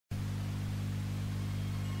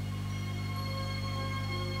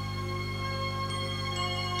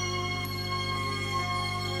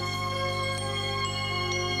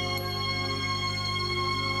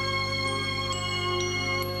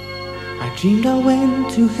dreamed I went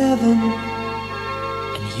to heaven,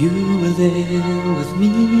 and you were there with me.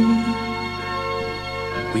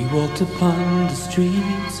 We walked upon the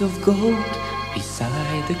streets of gold,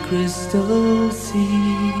 beside the crystal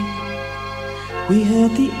sea. We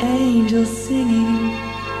heard the angels singing,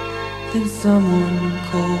 then someone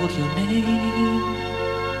called your name.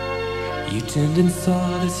 You turned and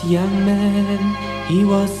saw this young man, he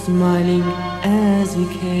was smiling as he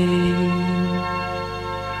came.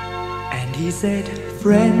 And he said,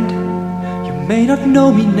 "Friend, you may not know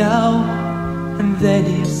me now." And then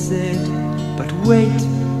he said, "But wait,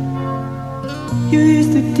 you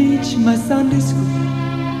used to teach my Sunday school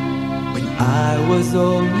when I was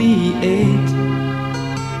only 8.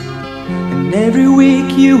 And every week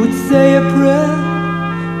you would say a prayer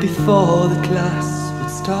before the class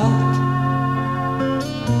would start.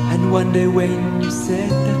 And one day when you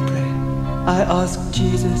said that prayer, I asked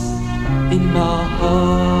Jesus in my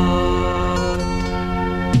heart."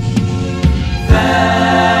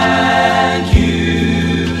 Thank you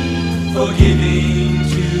for giving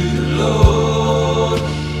to the Lord.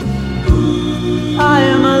 I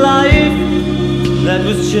am a life that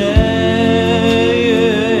was changed.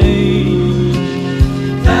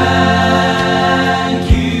 Thank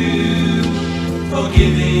you for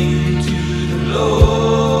giving to the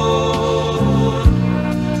Lord.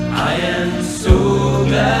 I am so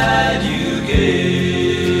glad you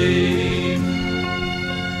gave.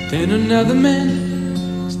 Then another man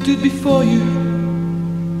stood before you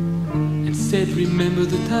and said, "Remember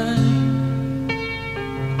the time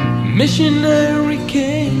a missionary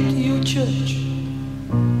came to your church.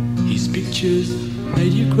 His pictures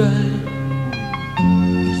made you cry.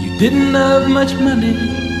 You didn't have much money,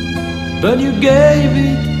 but you gave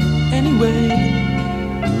it anyway.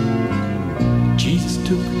 Jesus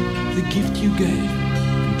took the gift you gave,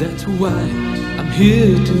 and that's why I'm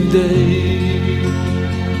here today."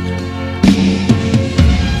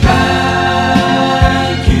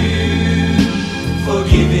 Thank you for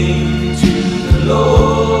giving to the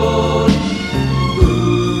Lord.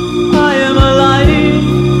 I am a life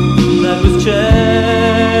that was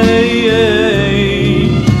changed.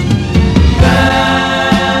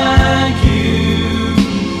 Thank you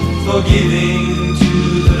for giving to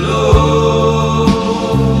the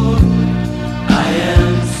Lord. I am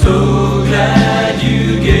so glad you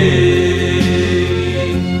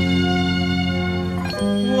gave.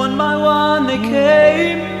 One by one they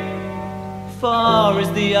came, far as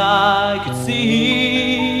the eye could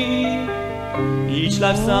see. Each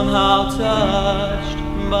life somehow touched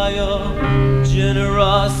by your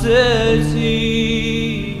generosity.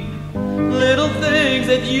 Little things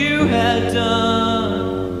that you had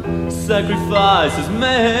done, sacrifices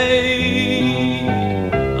made,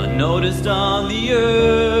 unnoticed on the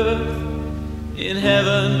earth, in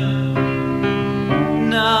heaven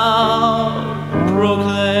now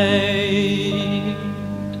proclaimed.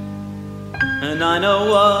 And I know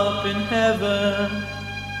up in heaven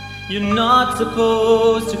you're not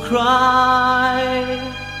supposed to cry,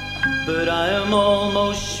 but I am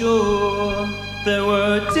almost sure there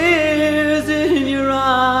were tears in your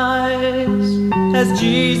eyes as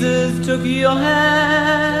Jesus took your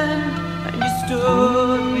hand and you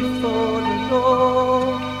stood before the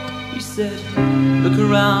Lord. He said, "Look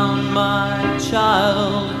around, my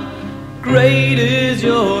child, great is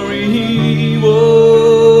your reward."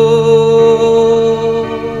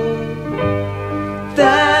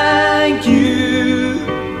 Thank you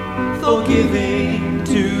for giving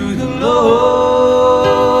to the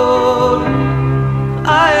Lord.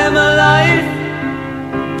 I am a life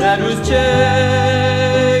that was changed.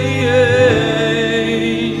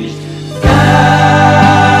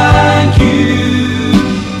 Thank you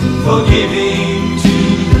for giving to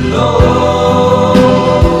the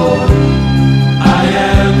Lord. I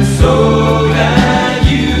am so glad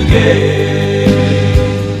you gave.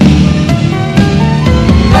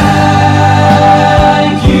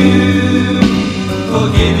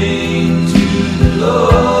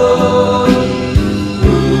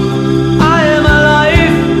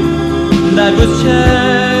 Was changed.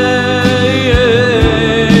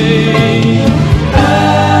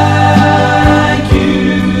 Thank you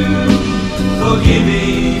for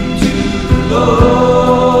giving to the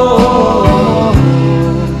Lord.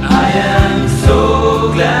 I am so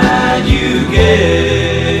glad you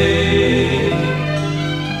gave.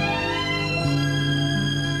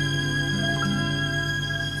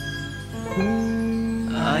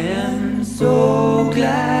 I am so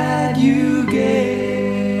glad you gave.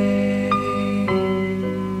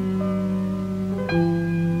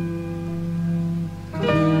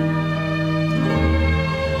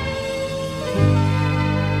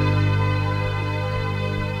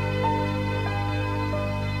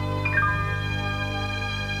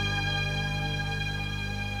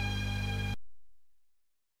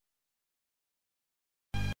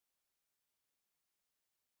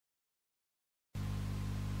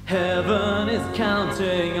 Heaven is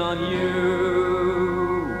counting on you.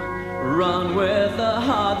 Run with a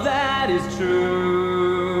heart that is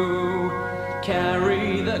true.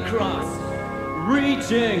 Carry the cross,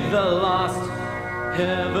 reaching the lost.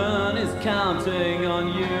 Heaven is counting on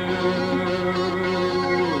you.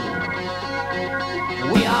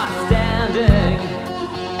 We are standing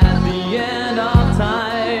at the end of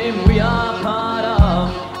time. We are part of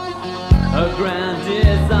a grand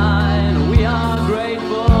design. We are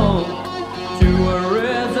grateful to a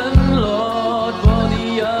risen Lord for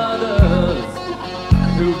the others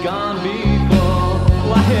who've gone before.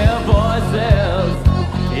 I hear voices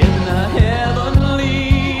in the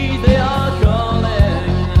heavenly, they are calling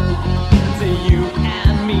to you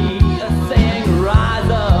and me, saying rise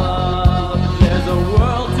up, there's a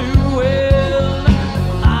world to win.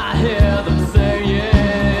 I hear them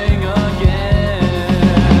saying again,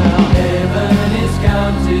 heaven is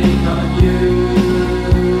counting on you.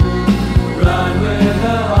 Run with a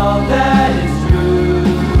heart that is true.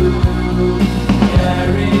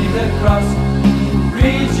 Carry the cross,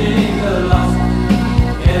 reaching the lost.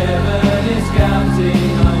 Heaven is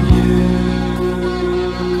counting on you.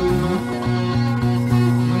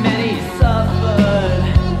 Many suffered,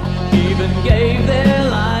 even gave their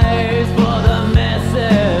lives for the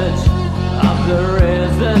message of the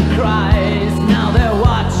risen Christ. Now they're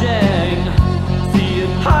watching,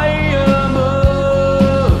 seeing higher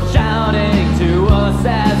move, shouting to us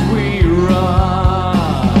as we run.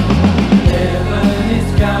 Heaven is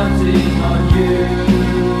counting on you.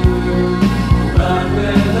 Run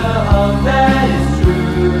with a heart that is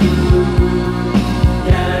true.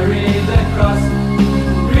 Carry the cross,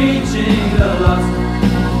 reaching the lost.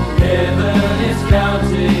 Heaven is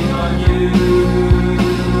counting on you.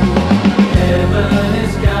 Heaven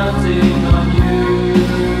is counting on you.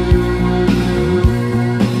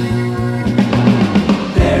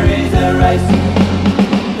 There is a race,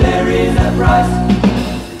 there is a price,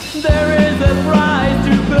 there is a price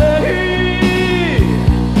to pay.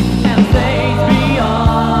 And saints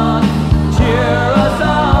beyond, cheer us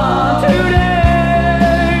on today.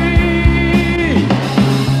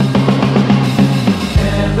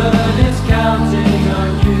 Heaven is counting on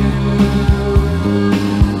you.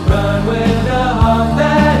 Run with a heart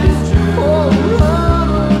that is true.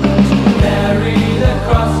 Carry the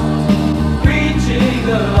cross, reaching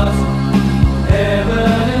the lost.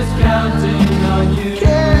 Heaven is counting on you.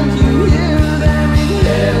 Can't you hear them?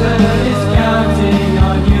 Heaven is counting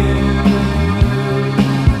on you.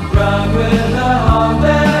 Run with a heart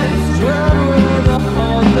that is true.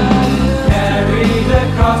 Carry the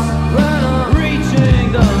cross, reaching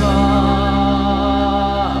the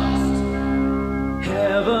lost.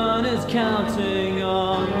 Heaven is counting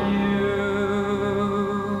on you.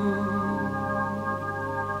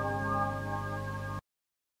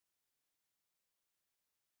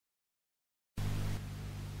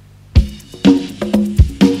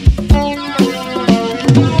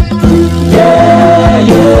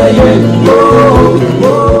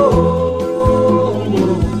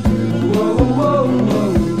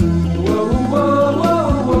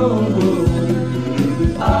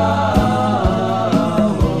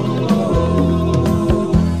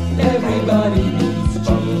 Everybody needs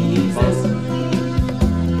Jesus.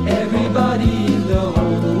 Everybody in the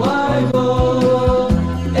whole wide world.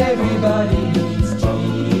 Everybody needs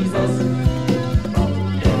Jesus.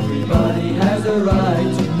 Everybody has a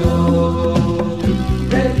right to know.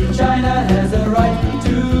 Red China has a right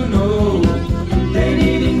to know. They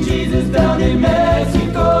needing Jesus down in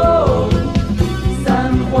Mexico.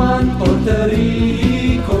 San Juan, Puerto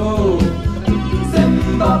Rico,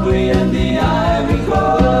 Zimbabwe and the Ivory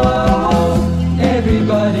Coast.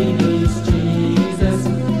 Everybody needs Jesus.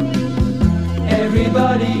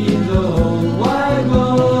 Everybody in the whole wide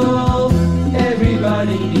world.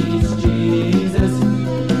 Everybody needs Jesus.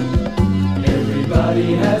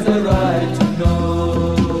 Everybody has a right to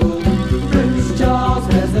know. Prince Charles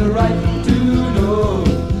has a right to know.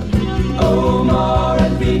 Omar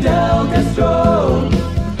and Fidel Castro,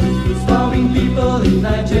 starving people in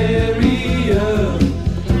Nigeria,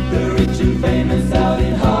 the rich and famous out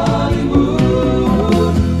in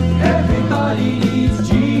Hollywood. Everybody needs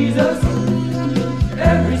Jesus.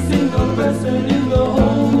 Every single person in the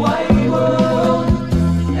whole wide world.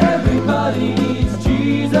 Everybody needs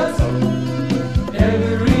Jesus.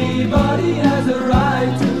 Everybody has a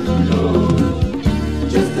right to know.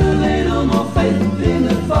 Just a little more faith in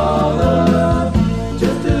the Father.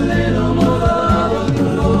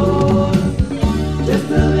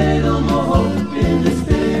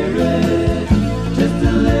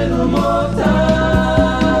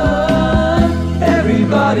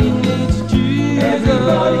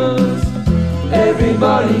 Jesus.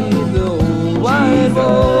 Everybody in the whole wide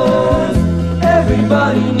world.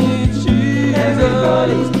 Everybody needs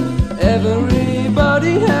Jesus.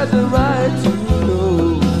 Everybody has a right to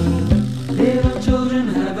know. Little children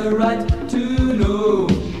have a right to know.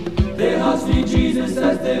 Their hearts need Jesus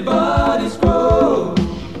as their bodies grow.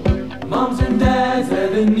 Moms and dads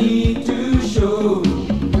have a need to show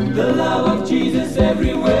the love of Jesus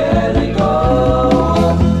everywhere they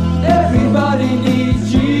go. Everybody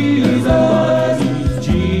needs Jesus.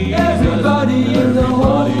 Everybody in the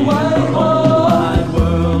whole wide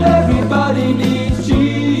world. Everybody needs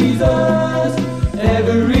Jesus.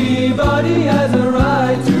 Everybody has a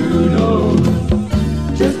right to know.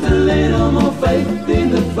 Just a little more faith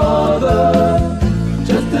in the Father.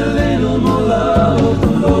 Just a little more love of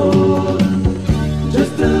the Lord.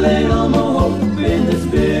 Just a little more hope in the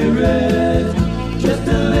Spirit. Just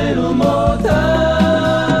a little more time.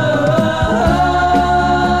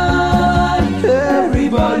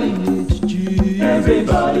 Everybody needs Jesus.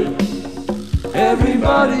 Everybody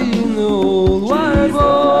in the whole wide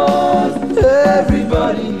world.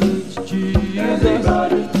 Everybody needs Jesus.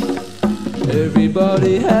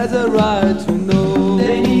 Everybody has a right to know.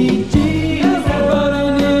 They need Jesus.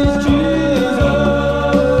 Everybody needs Jesus.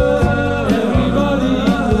 Everybody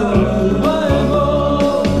in the whole wide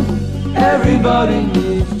world. Everybody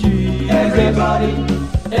needs Jesus. Everybody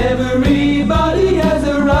has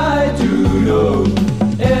a right to know.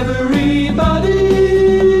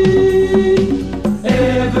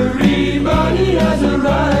 Everybody has a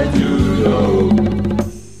right to know.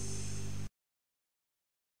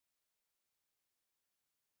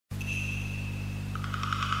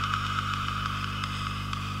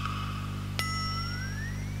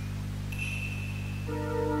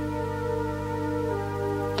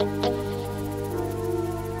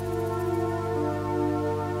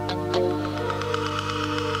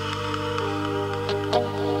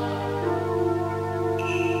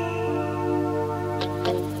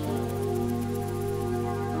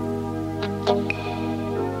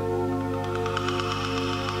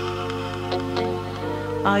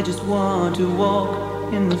 I just want to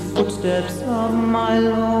walk in the footsteps of my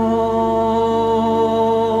Lord.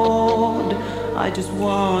 I just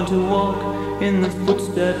want to walk in the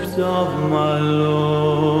footsteps of my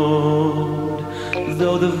Lord.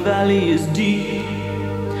 Though the valley is deep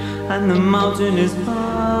and the mountain is high,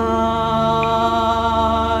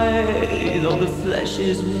 though the flesh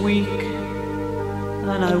is weak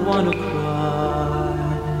and I want to cry,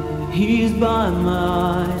 He's by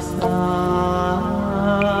my side,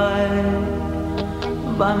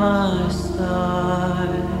 by my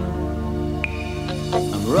side.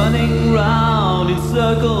 I'm running round in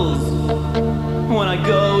circles when I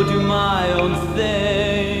go do my own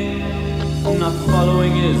thing, not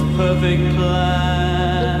following His perfect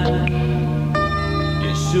plan.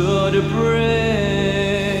 It's sure to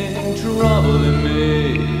bring trouble in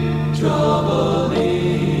me, trouble in me.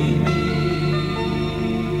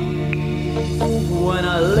 When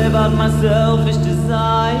I live out my selfish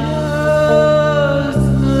desires,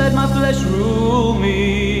 let my flesh rule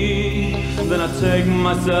me, then I take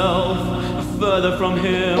myself further from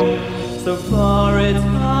Him. So far it's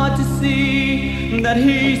hard to see that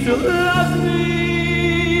He still loves me.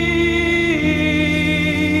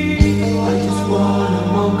 I just wanna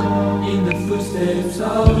walk in the footsteps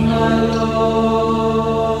of my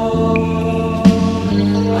Lord.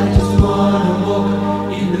 I just wanna walk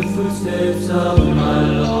in the footsteps of my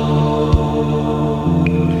Lord.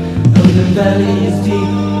 Though the valley is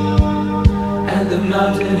deep and the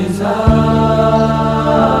mountain is high,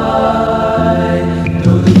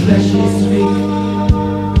 though the flesh is weak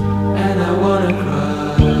and I wanna cry,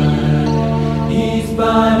 He's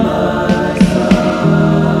by my side,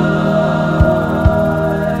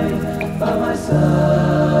 by my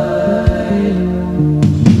side.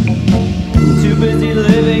 Too busy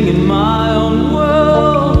living in my own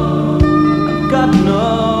world, I've got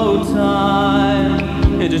no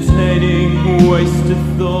time entertaining wasted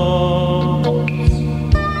thoughts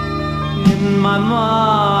in my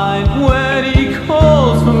mind. When He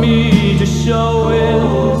calls for me to show Him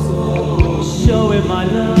my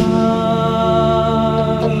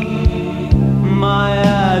love, my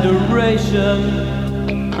adoration,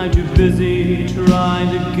 I'm too busy trying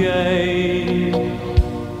to gain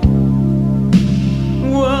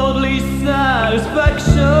worldly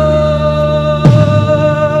satisfaction.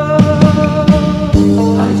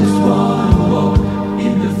 I just want to walk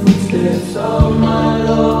in the footsteps of my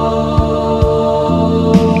Lord.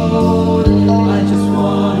 I just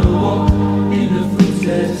want to walk in the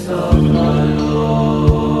footsteps of my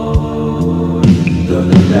Lord. Though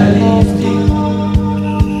the valley is deep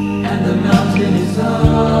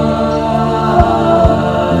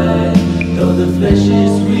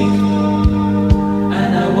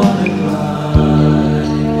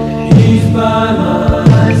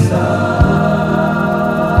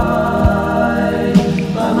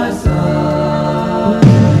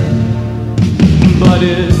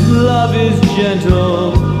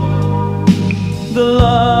gentle. The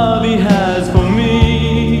love he has for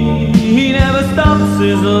me, he never stops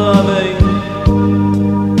his loving.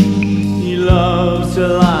 He loves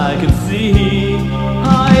till I can see.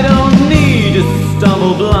 I don't need to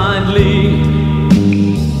stumble blindly.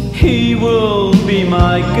 He will be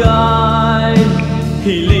my guide.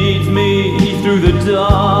 He leads me through the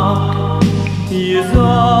dark. He is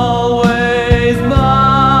always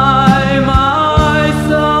by my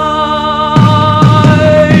side.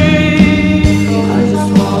 I just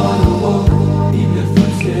wanna walk in the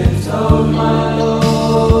footsteps of my Lord.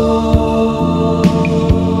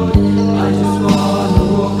 I just wanna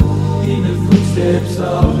walk in the footsteps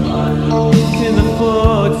of my Lord. In the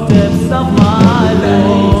footsteps of my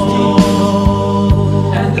Lord.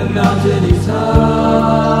 And the mountain is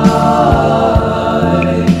high,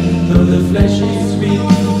 though the flesh is weak,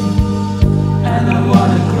 and I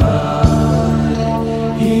wanna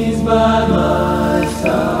cry. He's by my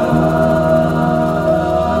side.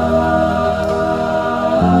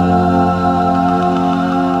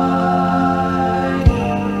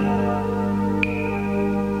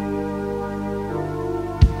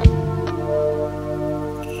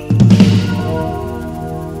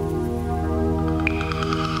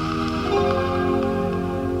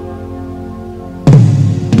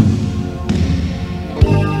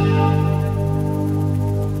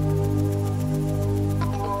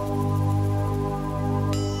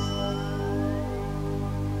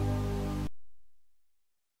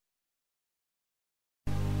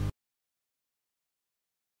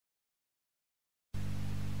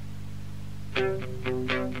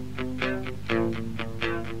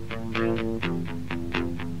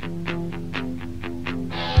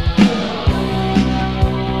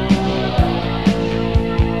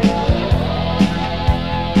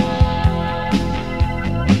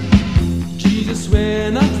 Jesus,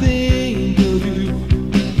 when I think of you,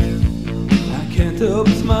 I can't help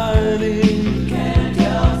smiling. Can't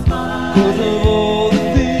help smiling. 'Cause of all the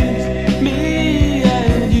things me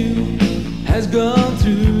and you has gone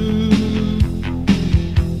through.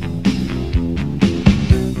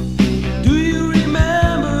 Do you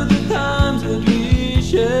remember the times that we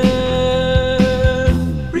shared?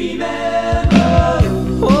 Remember.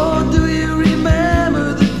 Oh, do you remember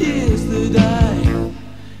the tears that I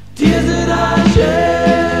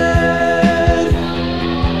shed?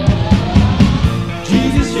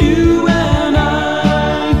 Jesus, you and I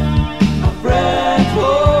are friends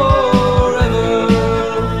forever.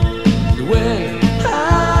 When I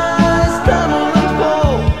stumble and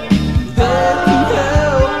fall, there to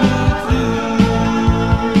help me through.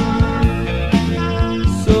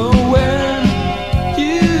 So when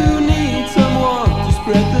you need someone to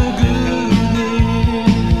spread the good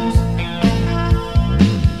news,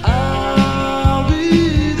 I'll be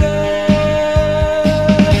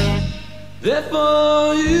there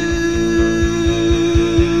for you.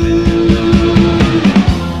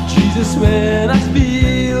 Jesus, when I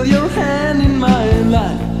feel your hand in my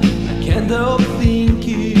life, I can't help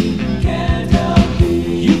thinking.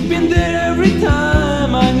 You've been there every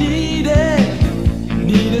time I needed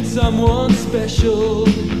someone special.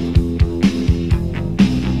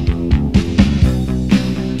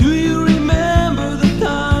 Do you remember the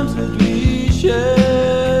times that we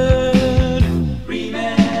shared?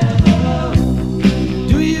 Remember.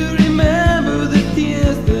 Do you remember the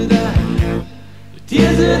tears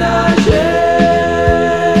that I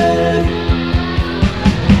shed?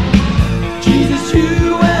 Jesus,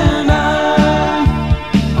 you and I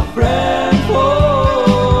are friends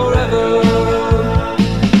forever.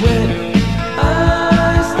 When I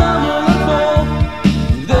stumble and fall,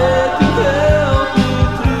 you're there to help me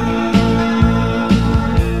through.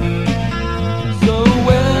 So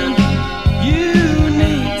when you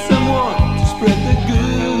need someone to spread the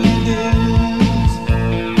good news,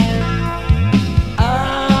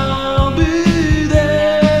 I'll be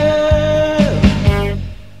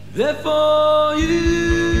there for you.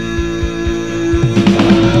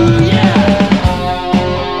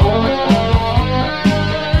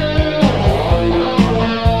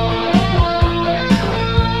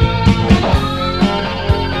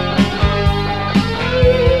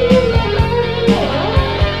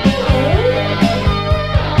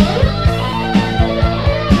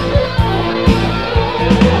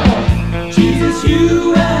 Jesus,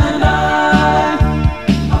 you and I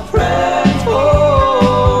are friends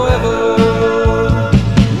forever.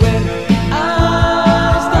 When I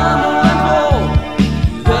stumble and fall,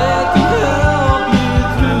 you're there to help me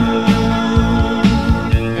through.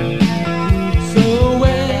 So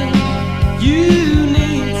when you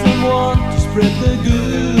need someone to spread the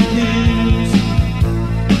good news,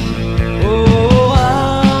 oh,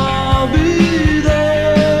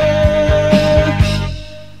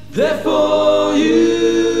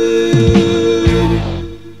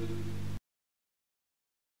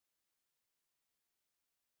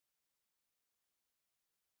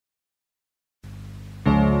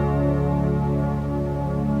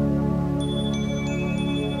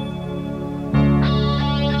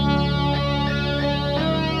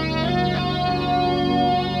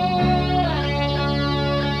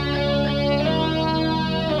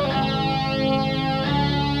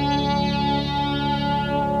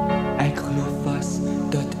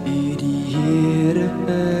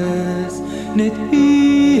 net U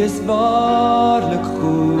is waarlik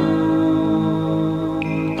goed. U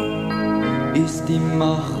is die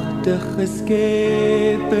magtige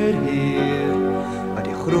Skepper, Heer, wat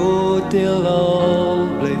die groot heelal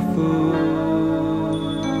bly voed.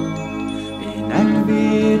 En ek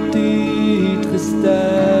weet U het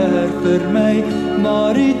gesterf vir my,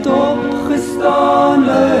 maar U het opgestaan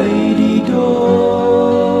uit die dood.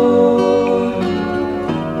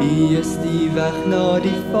 U is die weg na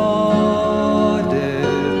die Vader,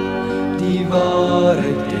 die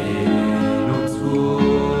waarheid in ons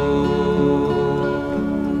woord.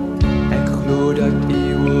 Ek glo dat U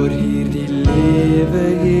oor hierdie lewe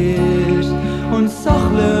heers,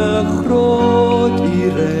 ontzaglik groot U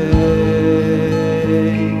ryk.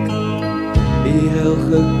 U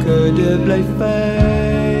heilige kudde bly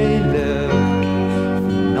veilig,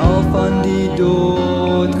 finaal van die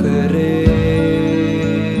dood gered.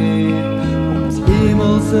 Ons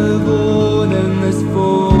hemelse woning is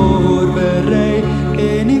voorberei,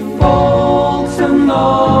 en die volk sing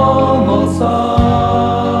almal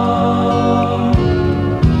saam.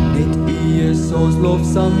 Net U is ons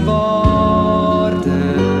lofsang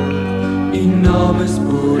waardig, U naam is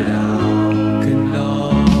bo elke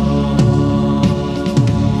naam.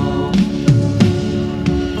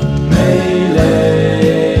 My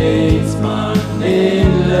leidsman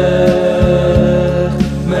in lig,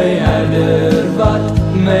 my herder wat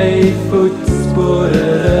my voetspore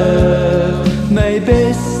rig, my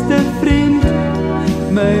beste vriend,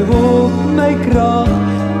 my hoop, my krag,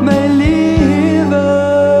 my lewe.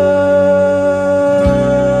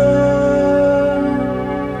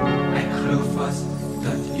 Ek glo vas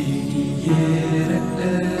dat U die Here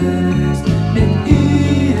is, en U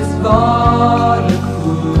is waarlik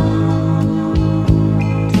goed.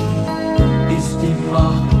 U is die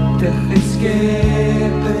magtige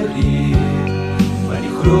Skepper, Heer, wat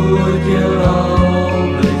die groot heelal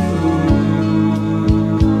bly voed.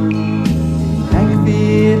 Ek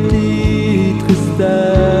weet U het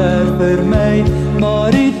gesterf vir my,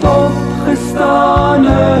 maar U het opgestaan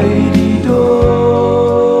uit die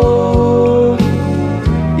dood.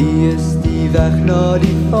 U is die weg na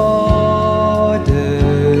die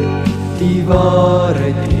Vader, die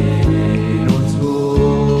waarheid in ons woord.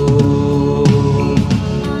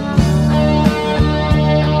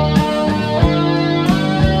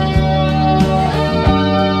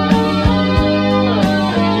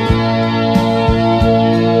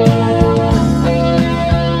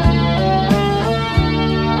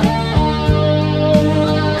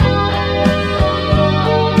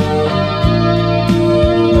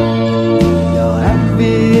 Ja, ek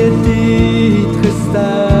weet U het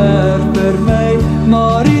gesterf vir my,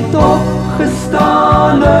 maar U het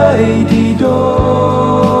opgestaan uit die dood.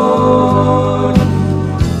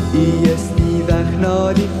 U is die weg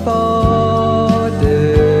na die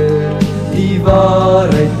Vader, die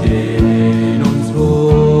waarheid in ons woord.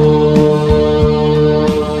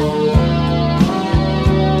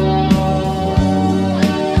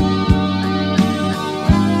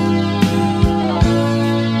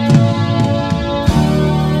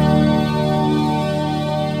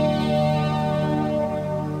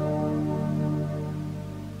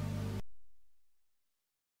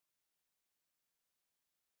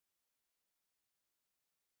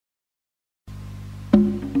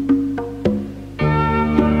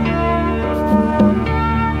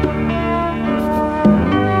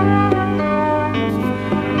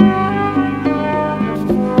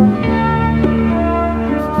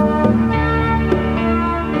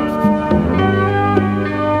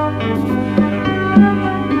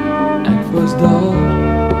 Ek was daar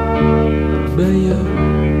by jou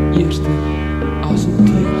eerste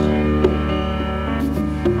asemteug.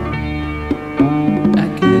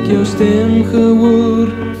 Ek het jou stem gehoor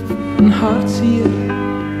in hartseer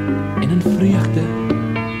en in vreugde.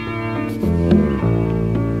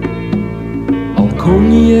 Al kon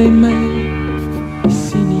jy my nie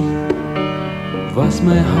sien nie, was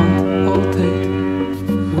my hand altyd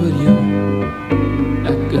oor jou.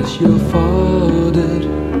 Ek is jou Vader,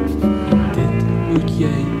 en dit moet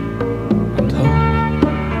jy onthou.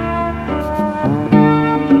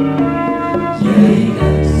 Jy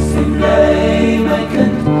is en bly my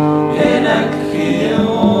kind, en ek gee om.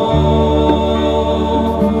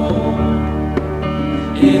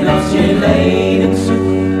 En as jy leiding soek,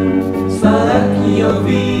 sal ek jou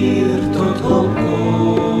weer tot hulp kom.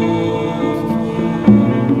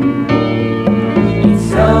 En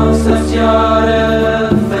selfs as jare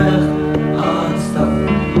vinnig aanstap,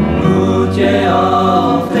 moet jy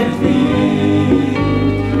af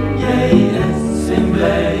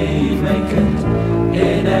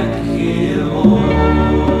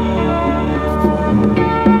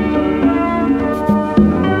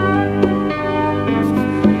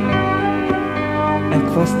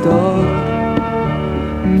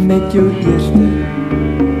met jou eerste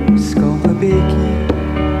skaamgebedjie.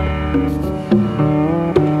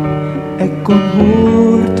 Ek kon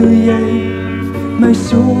hoor toe jy my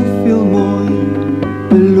soveel mooi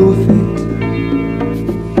beloof het.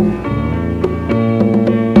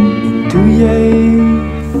 En toe jy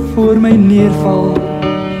voor my neerval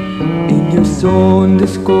en jou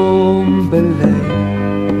sondes kom bely,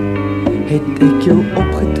 het ek jou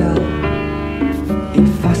opgetel en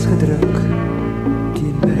vasgedruk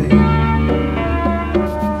teen my.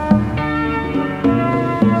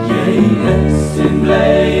 Jy is en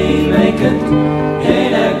bly my kind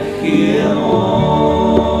en ek gee om.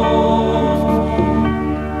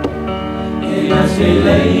 En as jy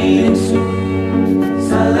lei en soek,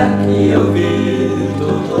 sal ek jou weer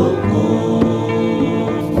tot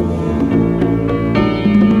opkom.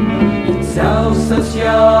 En selfs as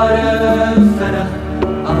jare vinnig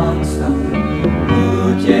aanstap,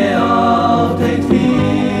 moet jy altyd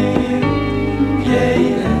weer. Jy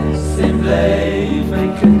is en bly my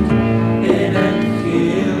kind en ek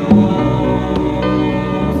gee om.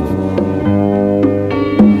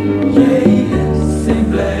 Jy is en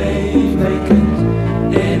bly my kind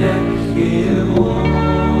en ek gee om.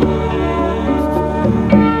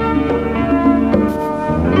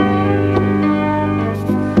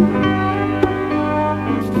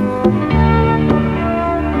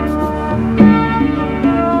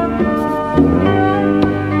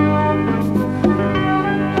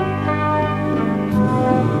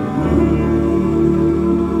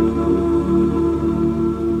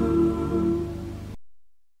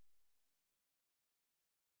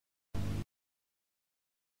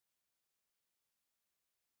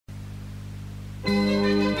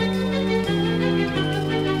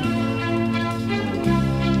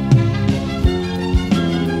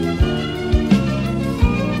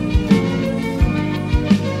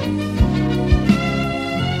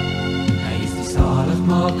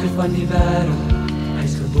 Saligmaker van die wêreld, hy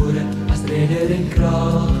is gebore as redder en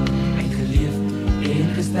krag, hy het geleef en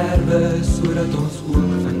gesterwe sodat ons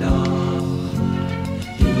ook vandag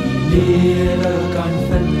die lewe kan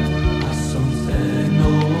vind as ons in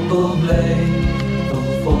hom wil bly,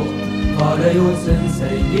 volg waar hy ons in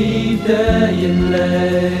sy liefde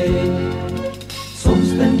inlei. Soms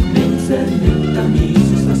dink mense net aan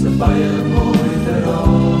Jesus as 'n baie mooi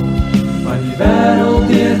verhaal, van die wêreld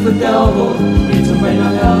weer vertel word, net so byna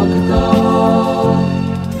elke dag.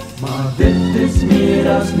 Maar dit is meer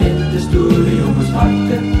as net 'n storie om ons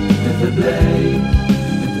harte te verbly.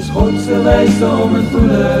 Dit is God se wyse om in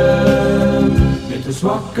voeling met 'n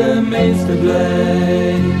swakke mens te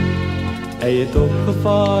bly. Hy het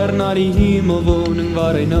opgevaar na die hemelwoning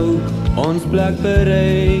waar hy nou ons plek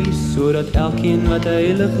berei, sodat elkeen wat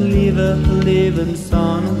heilig lewe lewens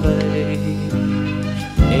aan hom wy.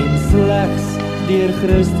 En slegs deur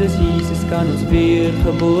Christus Jesus kan ons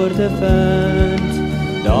weergeboorte vind.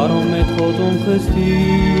 Daarom het God hom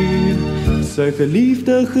gestuur, sy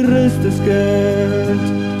geliefde Christuskind.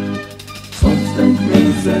 Soms dink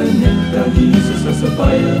mense net aan Jesus as 'n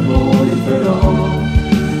baie mooi verhaal,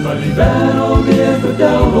 van die wêreld weer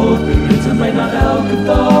vertel word, net so byna elke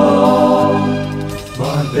dag.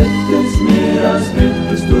 Maar dit is meer as net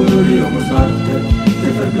 'n storie om ons harte te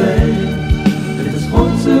verbly.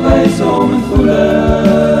 God se wyse om in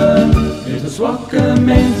voeling met 'n swakke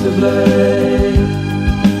mens te bly.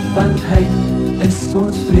 Want hy is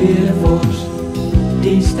ons vredevors,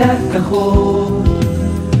 die sterke God,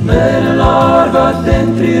 middelaar wat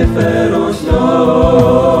intree vir ons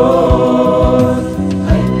nood.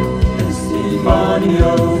 Hy is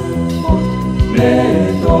Immanuel, God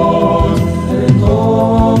met ons, en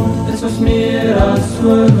hom is ons meer as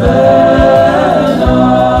oorwinnaars.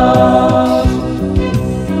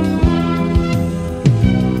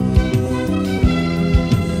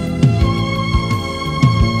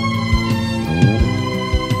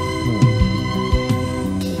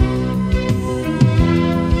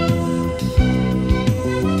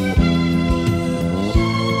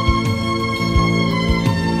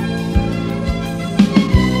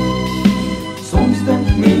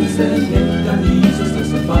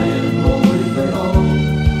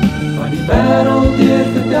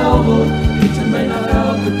 Vertel word, iets in byna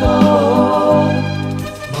elke dag.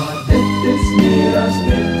 Maar dit is meer as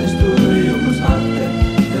net 'n storie om ons harte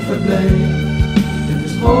te verbly. Dit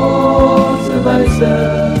is God se wyse,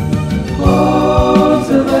 God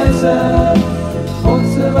se wyse, God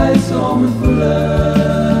se wyse om in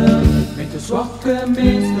voeling met 'n swakke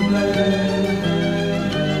mens te bly.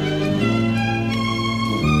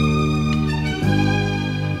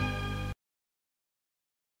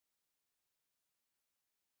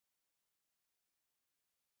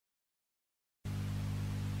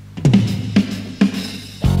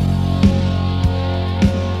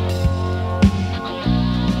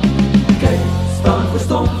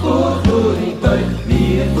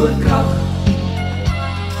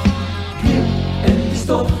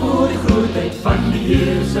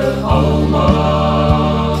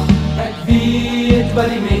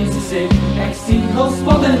 mense sê, ek sien ons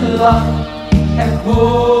spot en lach. Ek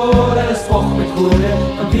hoor hulle spog met woorde,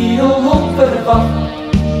 van wie hulp verwag.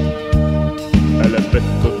 Hulle bid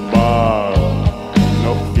tot Baal,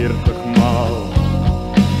 nog 40 maal,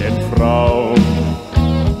 en vrou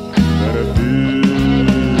vir 'n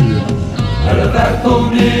vuur. Hulle werk om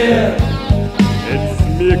neer, Het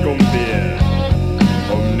smeek om weer,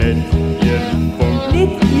 om net een vonk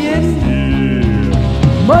Net een, vuur.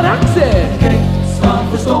 maar ek sê, kyk, staan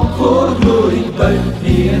verstom voor glorie, buig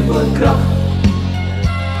neer voor krag.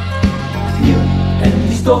 Kniel in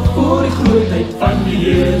die stof voor die grootheid van die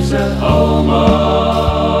Heer se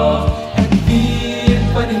almag. Ek weet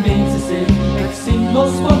wat die mense sê, ek sien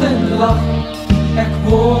los spot en lach. Ek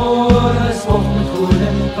hoor hulle spog met woorde,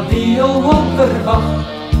 van wie hulp verwag.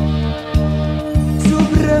 so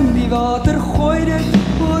bring die water, gooi dit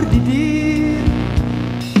voor die dier,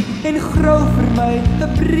 en grou vir my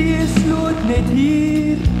 'n breë sloot net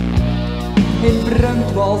hier, en bring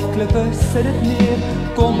 12 klippe, sit dit neer,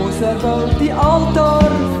 kom ons herbou die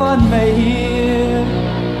altaar van my Heer.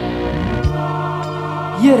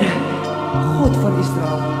 Here, God van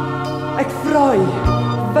Israel, ek vra U,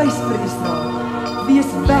 wys vir Israel, wie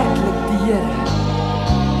is werklik die Here?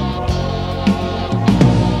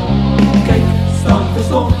 Kyk, staan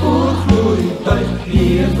verstom voor glorie, buig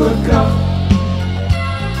neer voor krag.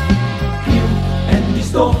 Kniel in die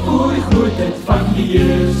stof voor die grootheid van die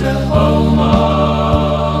Heer se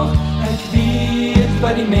almag. Ek weet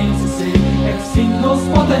wat die mense sê, ek sien ons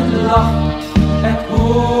spot en lach. Ek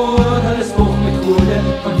hoor hulle spog met woorde,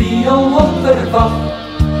 van wie hulp verwag.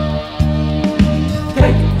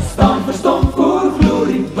 Kyk, staan verstom voor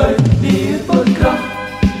glorie, buig neer voor krag.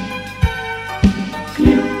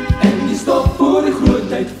 Kniel in die stof voor die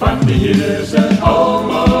grootheid van die Heer se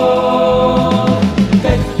almag.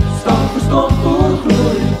 Kyk, staan verstom voor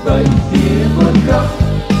glorie, buig neer voor krag.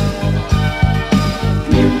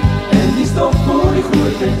 Kniel in die stof voor die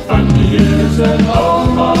grootheid van die Heer se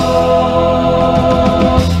almag.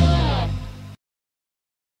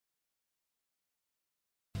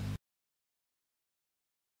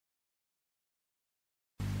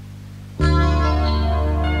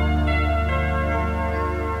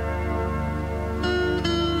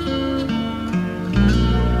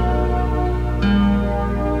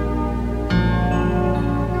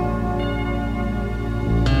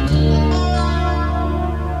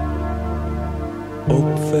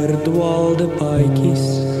 Op verdwaalde paadjies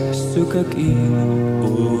soek ek U,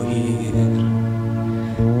 o Heer.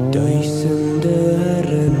 Duisende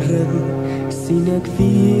herinnering sien ek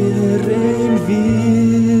weer en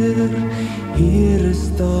weer. Hier is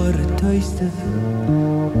daar 'n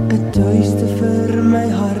tuiste vir my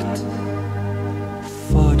hart.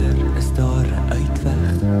 Vader, is daar 'n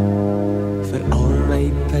uitweg vir al my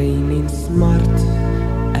pyn en smart?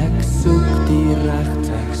 Ek soek die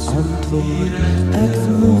regte antwoord, ek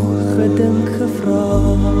moeg gedink gevra.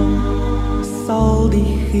 Sal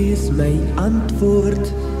die Gees my antwoord,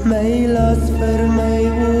 my las vir my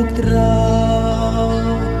ook dra?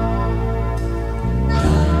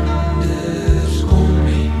 Anders kom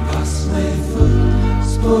en was my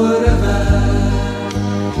voetspore weg.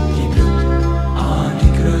 Die bloed aan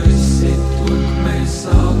die kruis het ook my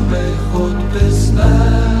saak by God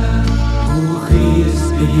besleg. O Gees,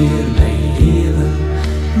 beheer my lewe,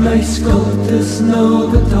 my skuld is nou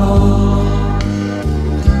betaal.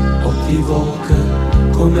 Op die wolke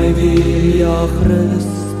kom my weer, ja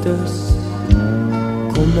Christus,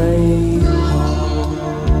 kom my haal.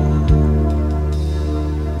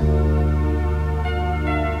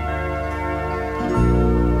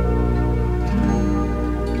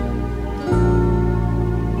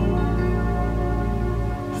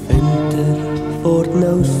 Winter word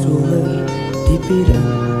nou somer, diep hier in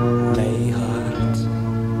my hart.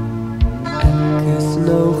 Ek is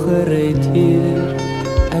nou gered, Heer,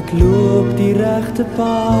 ek loop die regte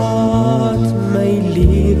pad. My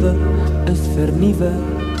lewe is vernuwe,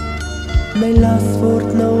 my las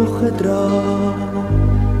word nou gedra.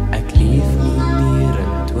 Ek leef nie meer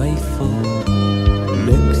in twyfel,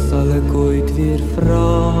 niks sal ek ooit weer vra.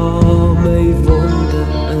 My wonde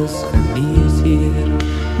is genees, Heer,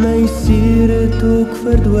 my sier het ook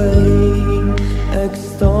verdwyn. Ek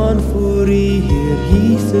staan voor U, Heer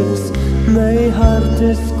Jesus, my hart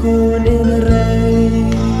is skoon en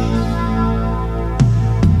rein.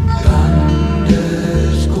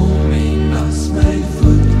 Anders kom en was my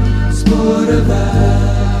voetspore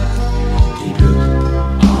weg. Die bloed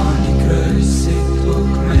aan die kruis het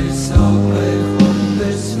ook my saak by God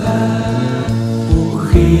besleg. O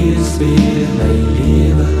Gees, weer my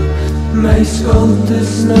lewe, my skuld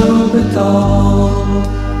is nou betaal.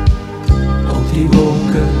 Op die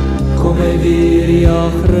wolke kom my weer, ja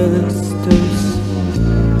Christus,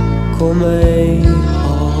 kom my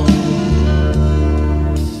haal.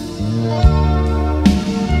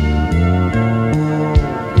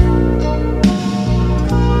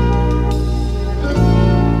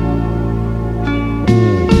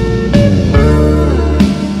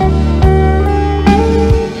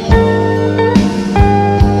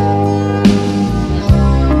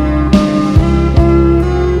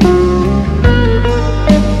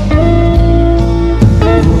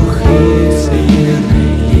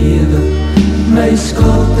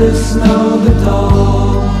 Is nou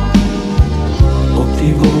betaal. Op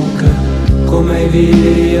die wolke kom my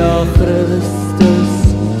weer, ja Christus,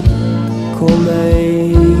 kom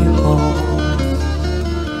my haal.